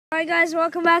Alright guys,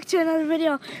 welcome back to another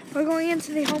video. We're going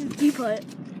into the Home Depot.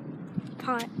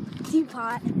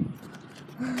 Depot.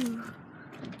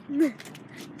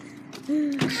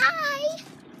 Hi!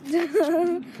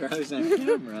 Carly's on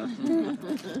camera.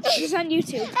 She's on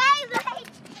YouTube. Hey, wait!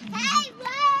 Hey,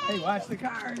 wait! Hey, watch the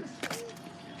cars.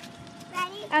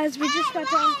 Ready? As we just got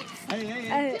done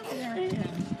Hey.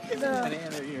 at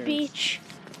the beach,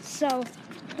 so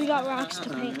we got rocks to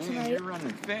paint tonight. You're running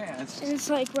fast. And it's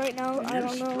like right now, And I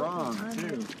don't know. You're strong,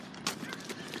 too.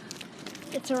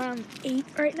 It's around 8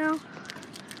 right now.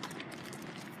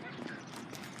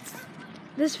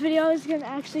 This video is going to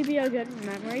actually be a good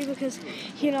memory because,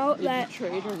 you know, Did that you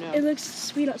trade or no? it looks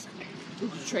sweet outside.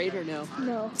 Did you trade or no?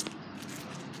 No.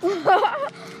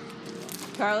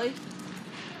 Carly?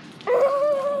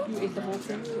 You ate the whole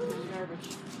thing? It was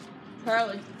garbage.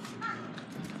 Carly?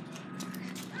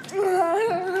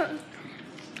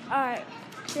 Alright,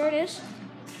 here it is.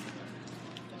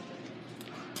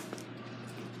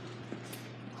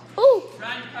 Oh!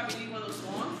 Ryan, you probably need one of those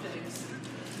long things.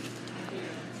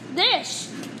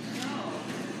 This!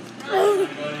 Go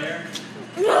there.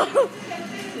 No!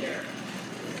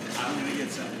 I'm gonna get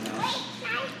something else.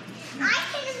 I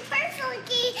can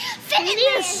perfectly fit You in need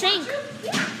there. a sink.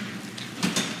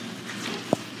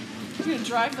 You gonna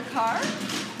drive the car?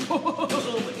 Oh,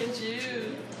 look at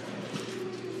you.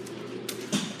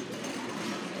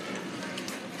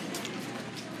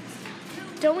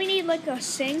 Don't we need like a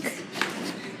sink?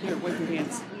 Here, wipe your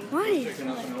hands. Why? Picking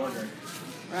up an order.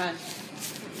 Ryan.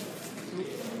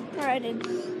 Alright, then.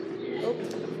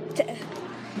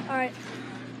 Alright.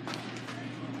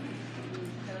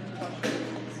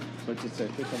 What'd you say?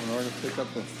 Pick up an order. Pick up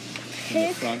in the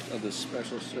Pick. front of the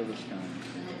special service counter.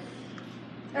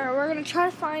 Alright, we're gonna try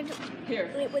to find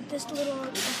Here. it with this little map.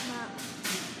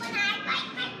 When I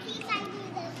bite my teeth, I do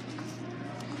this.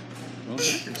 Don't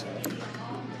hurt yourself.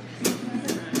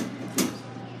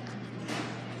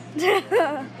 Here,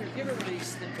 give everybody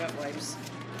these wet wipes.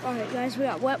 Alright guys, we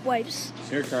got wet wipes.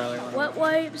 Here, Carly. Wet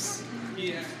wipes.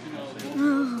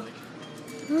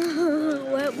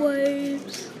 Wet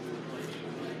wipes.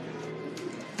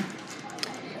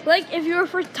 Like if you're a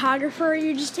photographer,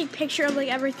 you just take picture of like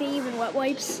everything, even wet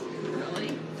wipes.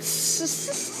 Really?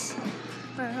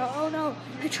 Oh no,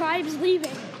 the tribe's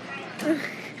leaving.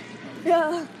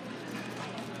 Yeah.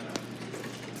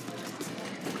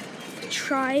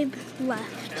 Tribe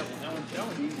left.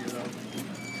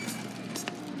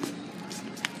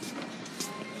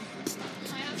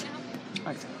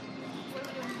 Hi.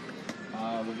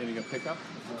 We're getting a pickup.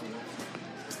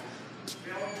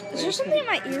 Is there something in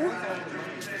my ear?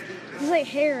 It's like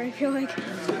hair, I feel like.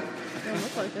 Don't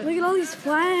look like it. Look at all these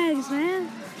flags, man.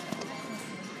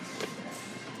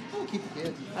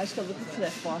 I just gotta look for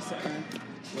that faucet, man.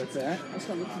 What's that? I just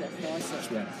gotta look for that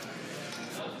faucet. Yeah.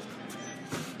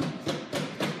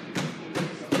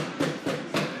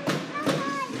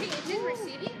 Hey, it did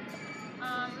receipt.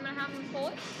 I'm gonna have them pull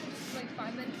it. Just like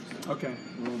 5 minutes. Okay.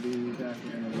 We'll be back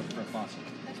here and look for a faucet.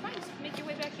 That's fine. Just make your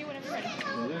way back here whenever you're ready.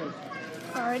 There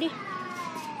it is. Alrighty.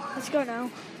 Let's go now.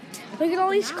 Look at all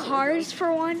these cars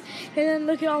for one, and then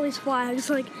look at all these flags.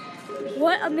 Like,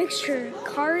 what a mixture.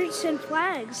 Cards and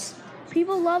flags.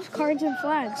 People love cards and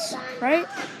flags, right?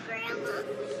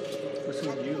 Which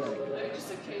one do you like?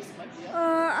 Just in case it might be up.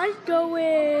 I'd go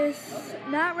with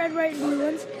not red, white, and blue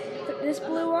ones. But this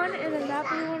blue one, and then that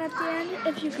blue one at the end.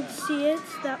 If you could see it,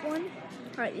 that one.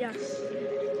 Alright, yeah.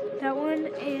 That one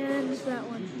and that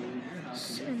one.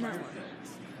 And that one.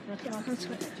 Yeah, that's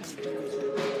good.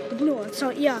 The blue one. So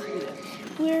yeah,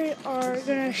 we are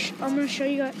gonna. I'm gonna show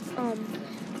you guys.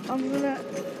 I'm gonna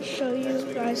show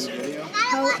you guys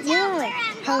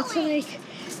how to make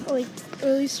like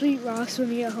really sweet rocks when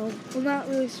you get home. Well, not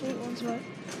really sweet ones, but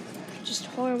just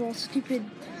horrible, stupid.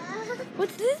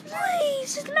 What's this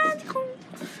place? It's magical.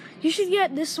 You should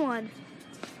get this one.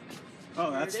 Oh,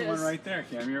 that's There the it one is. right there,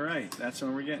 Cam. You're right. That's the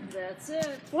one we're getting. That's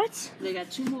it. What? They got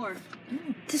 2 more.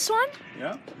 This one?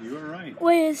 Yep, you were right.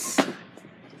 With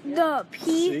the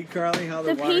See, Carly, how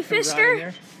the the water pea comes out fister? of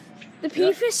here? The pea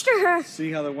Yep. fister.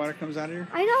 See how the water comes out of here?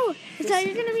 I know. Is that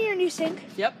gonna be your new sink?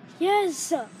 Yep.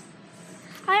 Yes.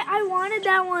 I wanted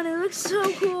that one. It looks so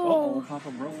Oh, cool.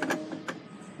 Papa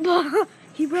broke.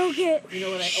 He broke it. You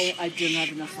know what? I didn't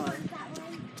have enough fun.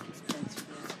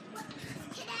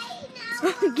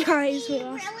 Guys,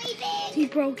 Really big. he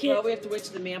broke Well, it. we have to wait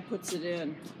till the man puts it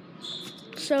in.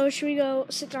 So should we go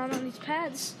sit down on these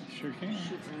pads? Sure can.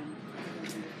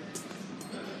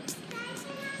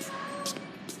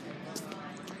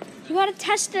 You gotta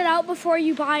test it out before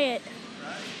you buy it.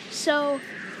 So,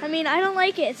 I mean, I don't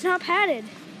like it. It's not padded.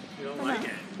 You don't like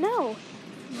it? No.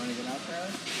 No? want to get out there?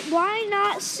 Why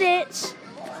not sit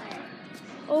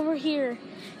over here?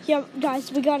 Yeah,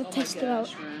 guys, we gotta test it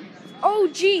out. Ren. Oh,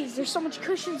 geez, there's so much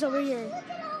cushions over here.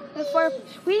 The fire.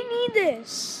 We need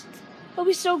this. It'll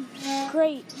be so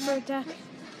great for a deck.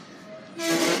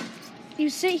 You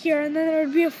sit here and then there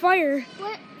would be a fire.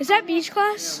 What? Is that beach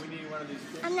class? We need one of these.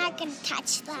 I'm not gonna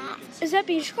touch that. Is that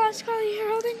beach class, Carly, you're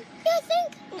holding? You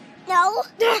think? No.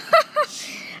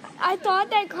 I thought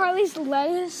that Carly's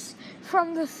lettuce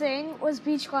from the thing was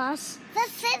beach class.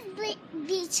 This is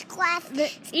beach class.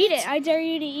 Eat it. I dare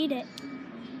you to eat it.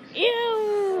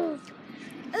 Ew.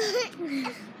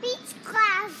 Beach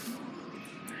class.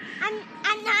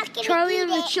 I'm not gonna Charlie eat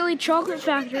and the it. Chili Chocolate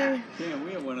Factory. Yeah,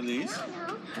 we have one of these.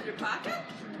 No. Your pocket?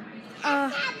 Uh,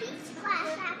 Yeah, beach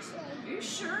class actually. Are you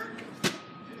sure?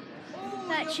 Oh,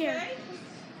 That you chair. okay?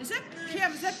 Is that,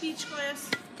 Cam, is that beach glass?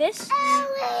 this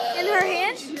Ellie. in her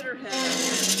hand. She hit her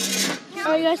head.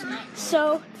 Oh, you guys.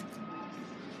 So,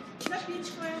 Is that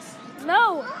beach glass?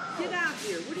 no. Get out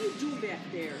here. What are you doing back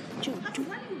there?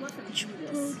 Why are you looking at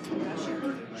Judas?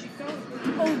 She fell.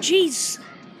 Oh, jeez.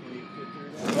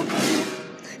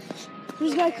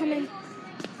 There's a guy coming.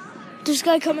 There's a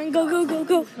guy coming. Go, go, go,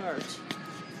 go. Cart.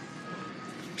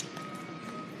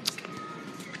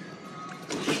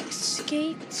 I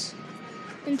escaped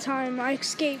in time. I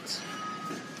escaped.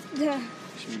 Yeah.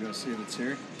 Should we go see if it's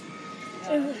here?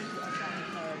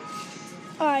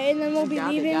 Alright, and then we'll be They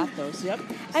leaving. got those. Yep.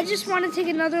 I just want to take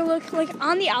another look, like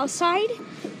on the outside.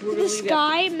 We're The gonna leave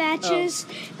sky matches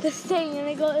the thing, and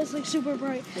it's like super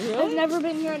bright. Really? I've never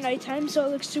been here at nighttime, so it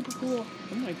looks super cool.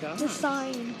 Oh my god. The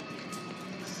sign.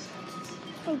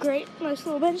 Oh, great! Nice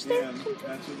little bench there. Yeah,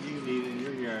 that's what you need in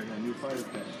your yard, a new fire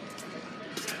pit.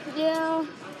 Yeah,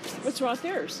 What's wrong with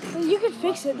theirs? well, you could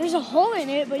fix it. There's a hole in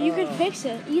it, but you could fix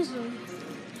it easily.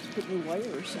 Just put new wire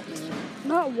or something in it.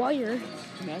 Not wire,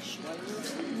 Mesh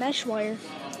wire. mesh wire.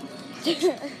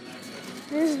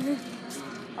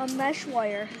 A mesh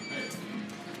wire.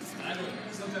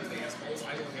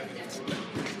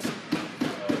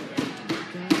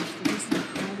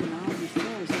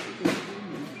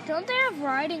 Don't they have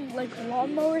riding like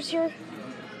lawnmowers here?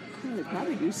 Oh, they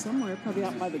probably do somewhere. Probably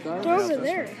out by the garden. They're over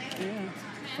there. Yeah.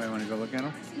 Why, want to go look at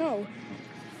them? No.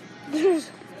 There's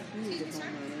We need to get home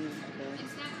early.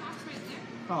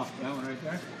 Oh, that one right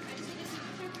there?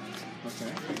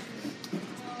 Okay.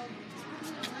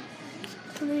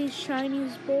 some of these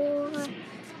shinies, boy.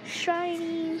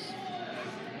 Shinies.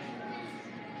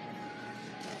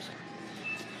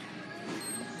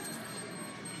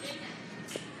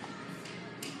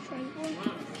 Shiny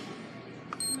boy.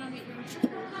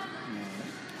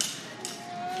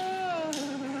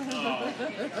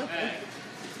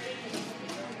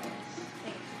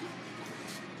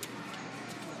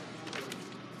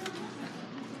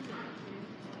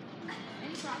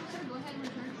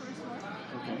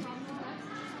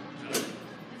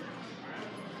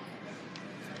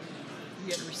 You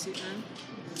get a receipt, man?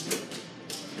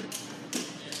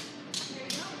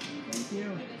 Thank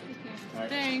you.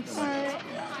 Thanks. Alright.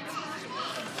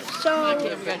 So,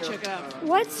 Okay, we gotta check out.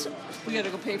 what's. We gotta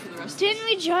go pay for the rest. Didn't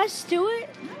we just do it?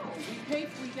 We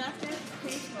got that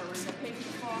paid for. We're gonna pay for the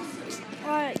faucet.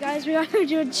 Alright, guys, we gotta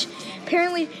do it.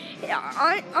 Apparently,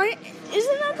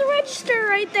 isn't that the register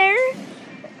right there?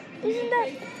 Isn't that.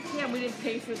 Yeah, we didn't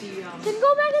pay for the. Then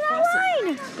go back in that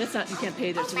line. That's not. You can't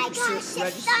pay there. Oh my gosh,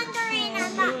 it's thundering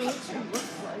on that picture.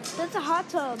 That's a hot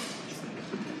tub. It's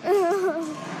gonna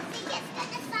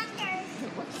thunder.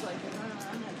 Looks like it on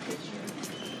that picture.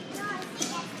 No, I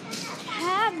think it's gonna thunder.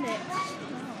 Cabinet.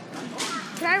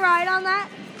 Can I ride on that?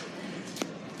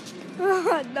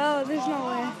 No, there's no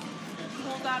way.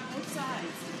 Hold on both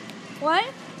sides. What?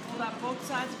 Hold on both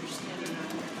sides if you're standing on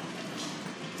it.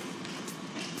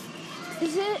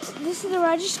 Is it? This is the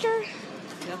register?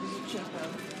 Yeah, this is check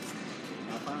out.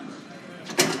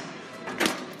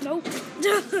 Nope.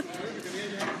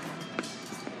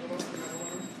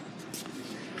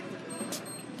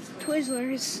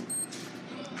 Twizzlers.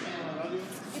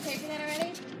 You paid for that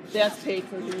already? That's paid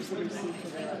for. Here's the receipt for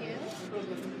that.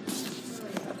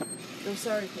 No,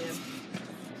 sorry, Cam.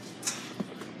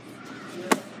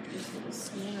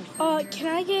 Can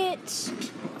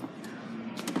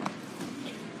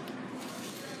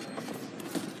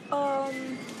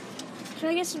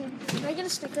I get can I get a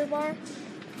Snicker bar?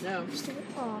 No,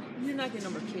 Oh. you're not getting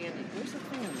no more candy. Where's the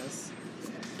thing on this?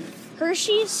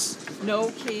 Hershey's, No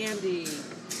candy.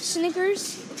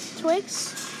 Snickers,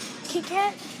 Twix, Kit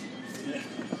Kat,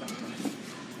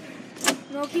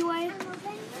 Milky Way,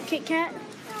 Kit Kat,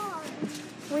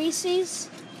 Reese's.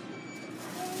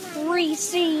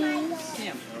 Reese's.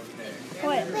 Cam.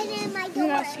 What? Put it in my You're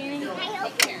not door. scanning? I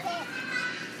opened it.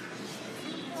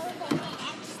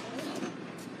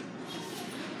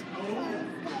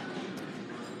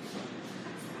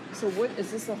 So what is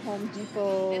this? A Home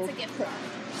Depot? It's a gift card.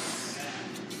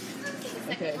 The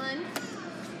second Okay. one.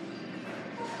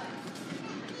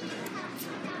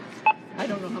 I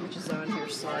don't know how much is on here,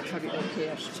 so I probably owe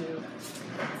cash too.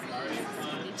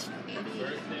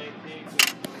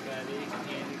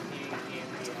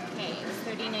 Okay, it was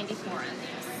 $30.94 on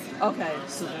this. Okay,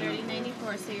 so then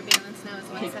 $30.94, so your balance now is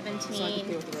so I can pay $117.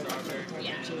 with the red card.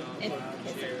 Yeah. If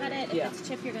it's a credit, if Yeah. it's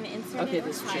chip, you're going to insert Okay, it or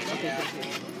this slide chip. it. Okay, thank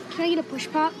you. Can I get a push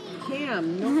pop?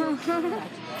 Cam, no.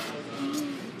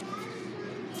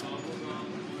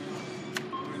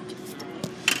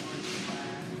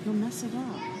 You'll mess it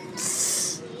up.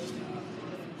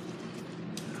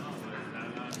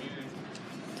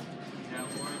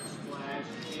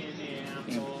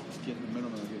 Get in the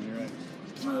middle of it, you're right.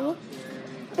 No.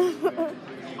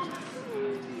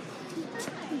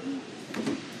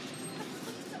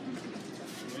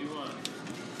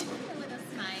 With a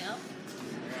smile.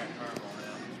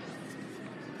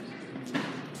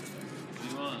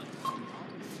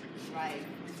 Right.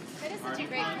 That is such a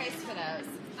great price for those.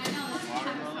 I know, that's what I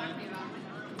was talking about.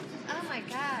 Oh my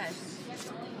gosh. I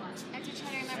have to try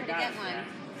to remember to get one.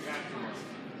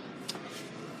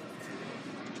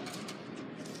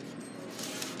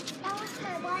 That was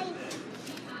my wife.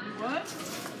 What?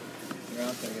 You're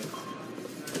out there, good.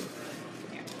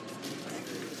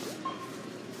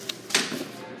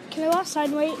 Can I go outside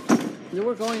and wait? No,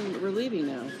 we're leaving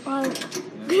now. Oh. Have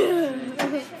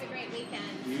a great weekend.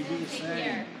 You do the same.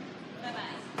 Here.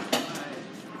 Bye-bye.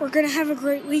 We're gonna have a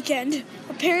great weekend.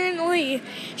 Apparently,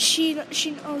 she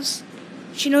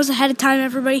knows ahead of time.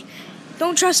 Everybody,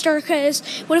 don't trust her, because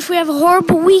what if we have a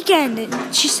horrible weekend?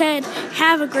 And she said,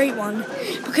 have a great one,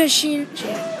 because she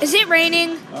is it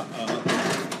raining,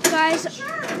 guys? Looks like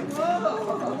it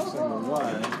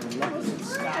was. We're lucky it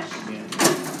stopped again.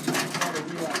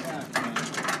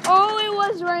 Oh, it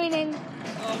was raining.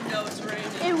 Oh no, it's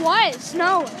raining. It was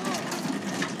no,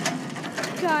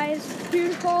 guys.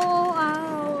 Beautiful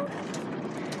out.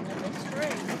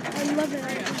 I love it.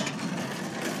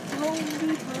 Home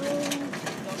Depot.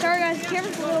 Sorry guys, the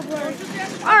camera's a little blurry.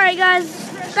 Alright guys,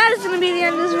 that is going to be the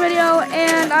end of this video,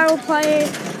 and I will play,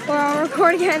 or I'll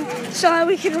record again so that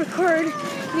we can record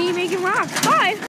me making rocks. Bye!